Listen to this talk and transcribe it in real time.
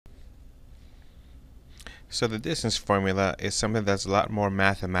So the distance formula is something that's a lot more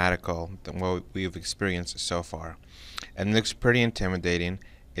mathematical than what we've experienced so far. And it looks pretty intimidating.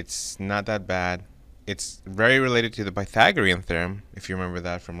 It's not that bad. It's very related to the Pythagorean theorem, if you remember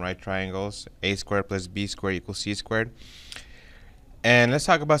that from right triangles. A squared plus b squared equals c squared. And let's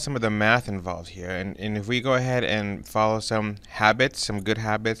talk about some of the math involved here. And if we go ahead and follow some habits, some good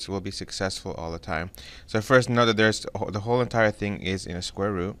habits, we'll be successful all the time. So first, note that the whole entire thing is in a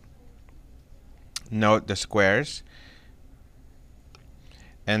square root. Note the squares.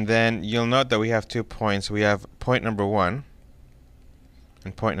 And then you'll note that we have 2 points. We have point number 1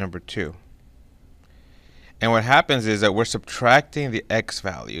 and point number 2. And what happens is that we're subtracting the x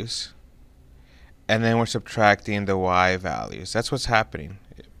values, and then we're subtracting the y values. That's what's happening.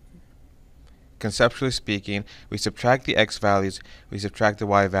 Conceptually speaking, we subtract the x values, we subtract the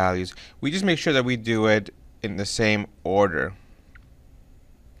y values. We just make sure that we do it in the same order.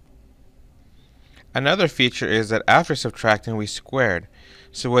 Another feature is that after subtracting, we squared.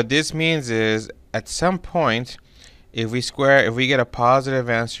 So what this means is, at some point, if we get a positive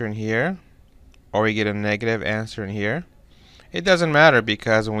answer in here, or we get a negative answer in here, it doesn't matter,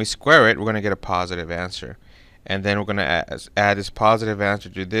 because when we square it, we're going to get a positive answer. And then we're going to add this positive answer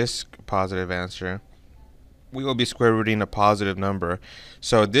to this positive answer. We will be square rooting a positive number.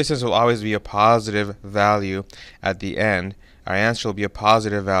 So distance will always be a positive value at the end. Our answer will be a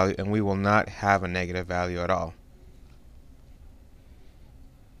positive value, and we will not have a negative value at all.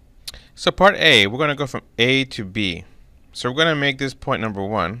 So part A, we're going to go from A to B. So we're going to make this point number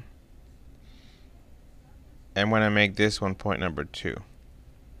 1. And we're going to make this one point number 2.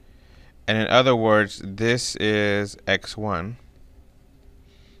 And in other words, this is x1.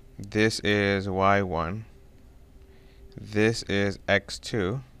 This is y1. This is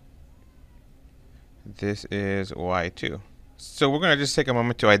x2. This is y2. So we're going to just take a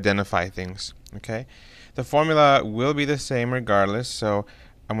moment to identify things. Okay? The formula will be the same regardless. So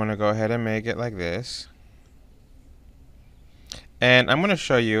I'm going to go ahead and make it like this. And I'm going to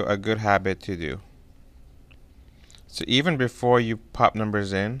show you a good habit to do. So even before you pop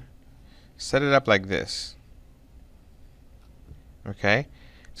numbers in, set it up like this. Okay?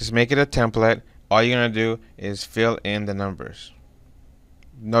 Just make it a template. All you're going to do is fill in the numbers.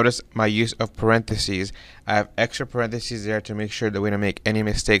 Notice my use of parentheses. I have extra parentheses there to make sure that we don't make any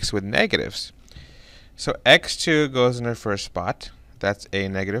mistakes with negatives. So x2 goes in the first spot. That's a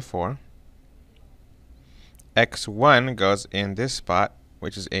 -4. x1 goes in this spot,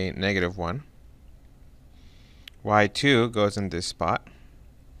 which is a -1. y2 goes in this spot,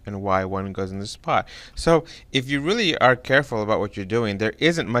 and y1 goes in this spot. So if you really are careful about what you're doing, there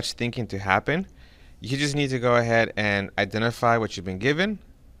isn't much thinking to happen. You just need to go ahead and identify what you've been given,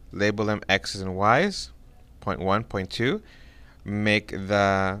 label them x's and y's, point 1, point 2, make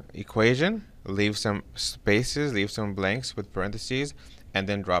the equation, leave some spaces, leave some blanks with parentheses, and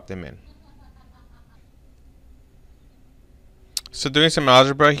then drop them in. So doing some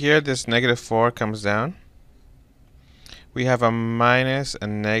algebra here, this -4 comes down. We have a minus, a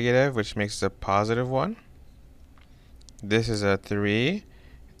negative, which makes it a +1. This is a 3.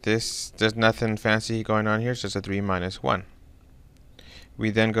 There's nothing fancy going on here, it's just a 3 minus 1. We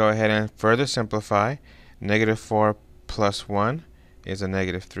then go ahead and further simplify. -4 plus 1 is a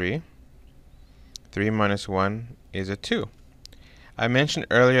 -3. 3 minus 1 is a 2. I mentioned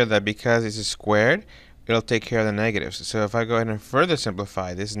earlier that because this is squared, it'll take care of the negatives. So if I go ahead and further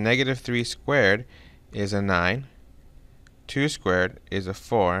simplify, this -3 squared is a 9. 2 squared is a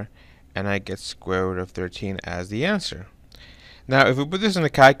 4, and I get square root of 13 as the answer. Now, if we put this in the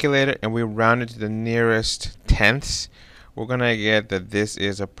calculator and we round it to the nearest tenths, we're going to get that this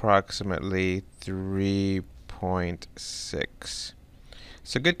is approximately 3.6.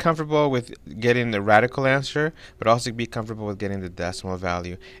 So get comfortable with getting the radical answer, but also be comfortable with getting the decimal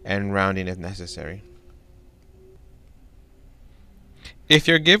value and rounding if necessary. If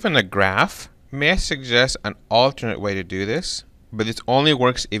you're given a graph, may I suggest an alternate way to do this? But this only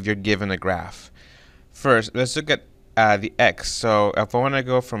works if you're given a graph. First, let's look at the x. So if I want to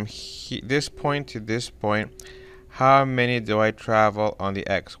go from this point to this point, how many do I travel on the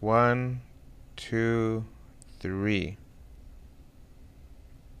x? 1, 2, 3.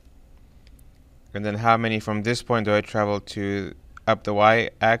 And then how many from this point do I travel to up the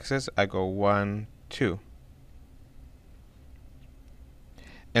y-axis? I go 1, 2.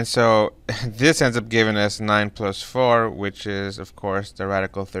 And so this ends up giving us 9 plus 4, which is, of course, the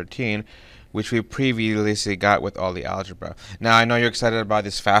radical 13, which we previously got with all the algebra. Now, I know you're excited about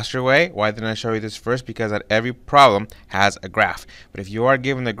this faster way. Why didn't I show you this first? Because not every problem has a graph. But if you are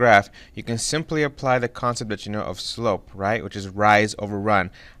given the graph, you can simply apply the concept that you know of slope, right? Which is rise over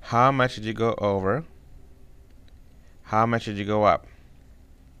run. How much did you go over? how much did you go up?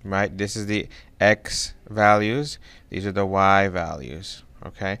 Right? This is the x values. These are the y values.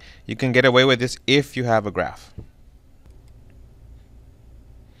 Okay? You can get away with this if you have a graph.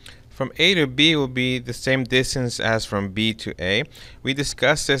 From A to B will be the same distance as from B to A. We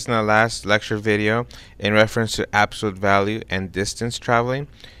discussed this in the last lecture video in reference to absolute value and distance traveling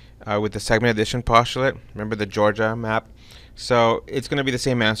with the segment addition postulate. Remember the Georgia map? So it's going to be the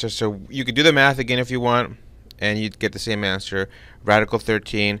same answer. So you could do the math again if you want, and you'd get the same answer, radical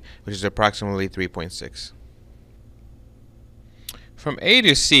 13, which is approximately 3.6. From A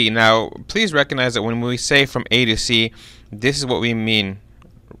to C, now please recognize that when we say from A to C, this is what we mean.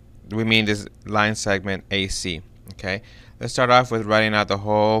 We mean this line segment AC. Okay, let's start off with writing out the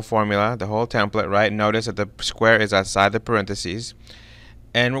whole formula, the whole template, right? Notice that the square is outside the parentheses.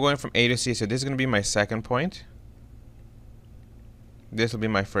 And we're going from A to C, so this is going to be my second point. This will be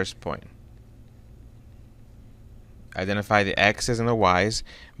my first point. Identify the x's and the y's.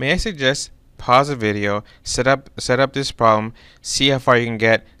 May I suggest pause the video, set up this problem, see how far you can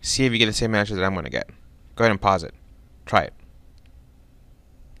get, see if you get the same answer that I'm going to get. Go ahead and pause it. Try it.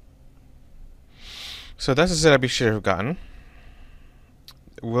 So that's the setup you should have gotten.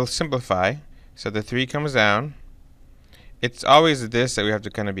 We'll simplify. So the 3 comes down. It's always this that we have to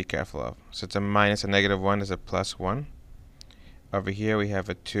kind of be careful of. So it's a minus, a negative 1 is a plus 1. Over here we have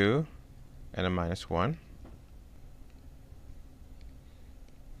a 2 and a minus 1.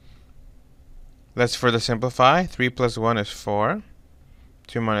 Let's further simplify. 3 plus 1 is 4.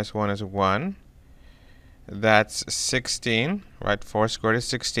 2 minus 1 is 1. That's 16, right? 4 squared is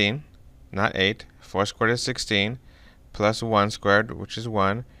 16, not 8. 4 squared is 16, plus 1 squared, which is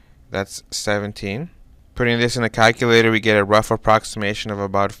 1. That's 17. Putting this in a calculator, we get a rough approximation of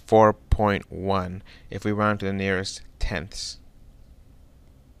about 4.1 if we round to the nearest tenths.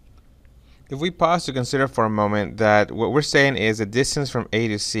 If we pause to consider for a moment that what we're saying is the distance from A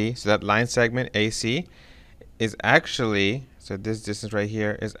to C, so that line segment AC, is actually, so this distance right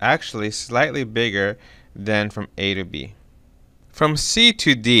here, is actually slightly bigger than from A to B. From C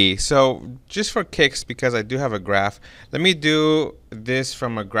to D, so just for kicks, because I do have a graph, let me do this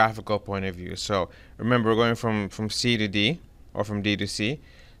from a graphical point of view. So remember, we're going from C to D, or from D to C.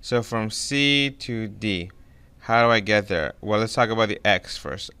 So from C to D, how do I get there? Well, let's talk about the x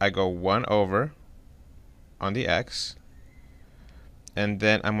first. I go 1 over on the x, and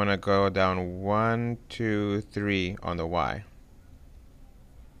then I'm going to go down 1, 2, 3 on the y.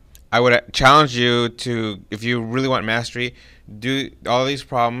 I would challenge you to, if you really want mastery, do all these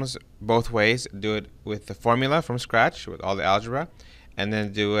problems both ways. Do it with the formula from scratch, with all the algebra, and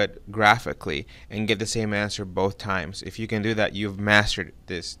then do it graphically and get the same answer both times. If you can do that, you've mastered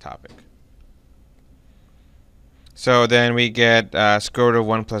this topic. So then we get square root of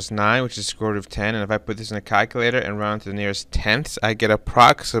 1 plus 9, which is square root of 10. And if I put this in a calculator and round to the nearest tenths, I get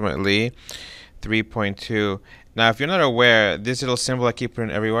approximately 3.2. Now, if you're not aware, this little symbol I keep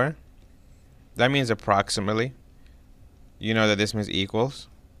putting everywhere, that means approximately. You know that this means equals.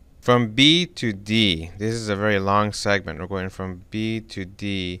 From B to D, this is a very long segment. We're going from B to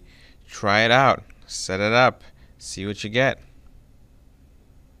D. Try it out. Set it up. See what you get.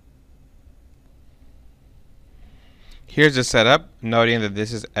 Here's the setup, noting that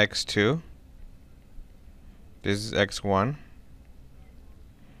this is x2. This is x1.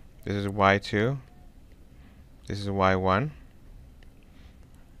 This is y2. This is y1.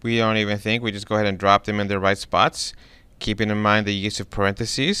 We don't even think. We just go ahead and drop them in the right spots, keeping in mind the use of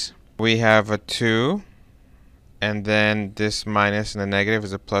parentheses. We have a 2, and then this minus and the negative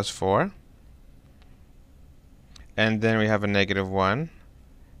is a plus 4. And then we have a negative 1.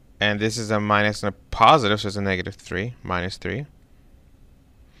 And this is a minus and a positive, so it's a negative 3, minus 3.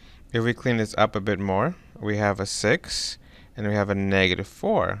 If we clean this up a bit more, we have a 6, and we have a negative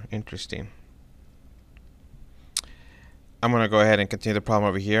 4. Interesting. I'm going to go ahead and continue the problem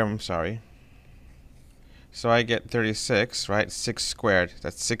over here. I'm sorry. So I get 36, right? 6 squared.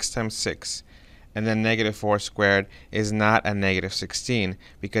 That's 6 times 6. And then negative 4 squared is not a negative 16,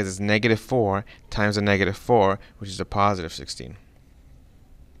 because it's negative 4 times a negative 4, which is a positive 16.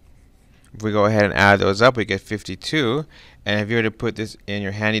 If we go ahead and add those up, we get 52. And if you were to put this in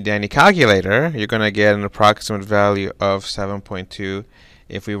your handy-dandy calculator, you're going to get an approximate value of 7.2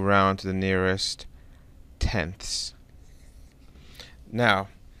 if we round to the nearest tenths. Now,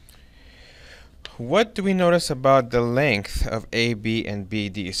 what do we notice about the length of AB and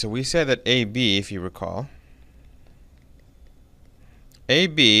BD? So we said that AB, if you recall,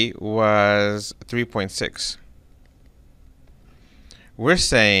 AB was 3.6. We're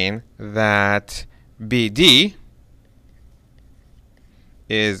saying that BD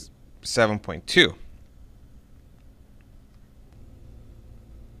is 7.2.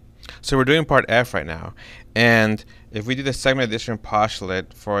 So we're doing part F right now. And if we do the segment addition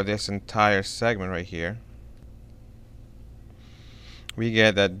postulate for this entire segment right here, we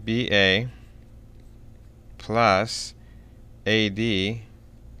get that BA plus AD is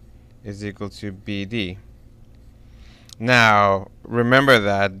equal to BD. Now, remember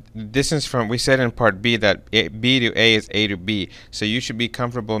that distance from, we said in part B that B to A is A to B. So you should be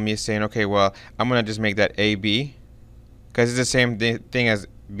comfortable me saying, okay, well, I'm going to just make that AB, because it's the same thing as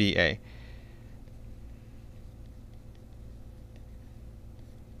BA.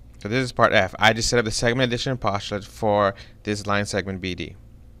 So this is part F. I just set up the segment addition postulate for this line segment BD.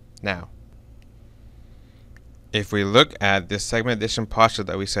 Now, if we look at this segment addition postulate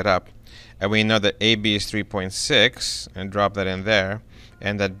that we set up, and we know that AB is 3.6, and drop that in there,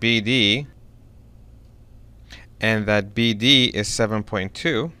 and that BD is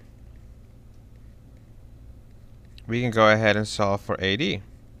 7.2, we can go ahead and solve for AD.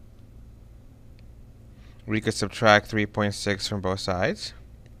 We could subtract 3.6 from both sides,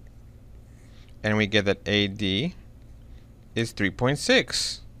 and we get that AD is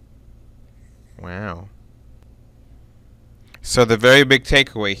 3.6. Wow. So the very big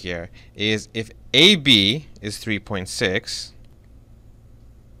takeaway here is if AB is 3.6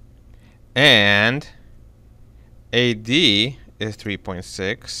 and AD is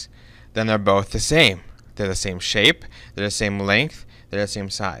 3.6, then they're both the same. They're the same shape, they're the same length, they're the same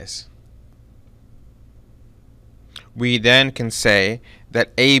size. We then can say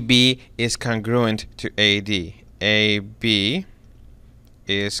that AB is congruent to AD. AB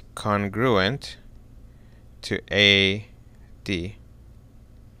is congruent to AD. The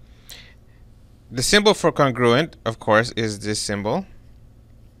symbol for congruent, of course, is this symbol.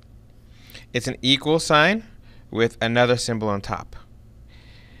 It's an equal sign with another symbol on top.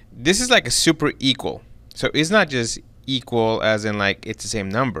 This is like a super equal. So it's not just equal as in like it's the same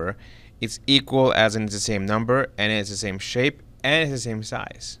number. It's equal as in it's the same number, and it's the same shape, and it's the same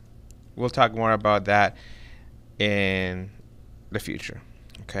size. We'll talk more about that in the future.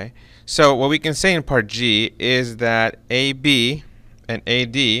 Okay, so what we can say in part G is that AB and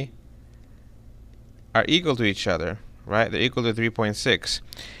AD are equal to each other, right? They're equal to 3.6.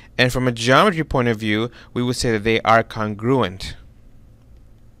 And from a geometry point of view, we would say that they are congruent.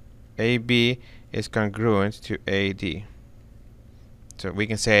 AB is congruent to AD. So we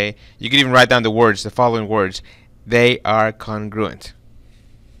can say, you can even write down the words, the following words, they are congruent.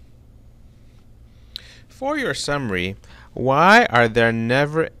 For your summary, why are there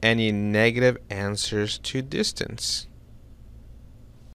never any negative answers to distance?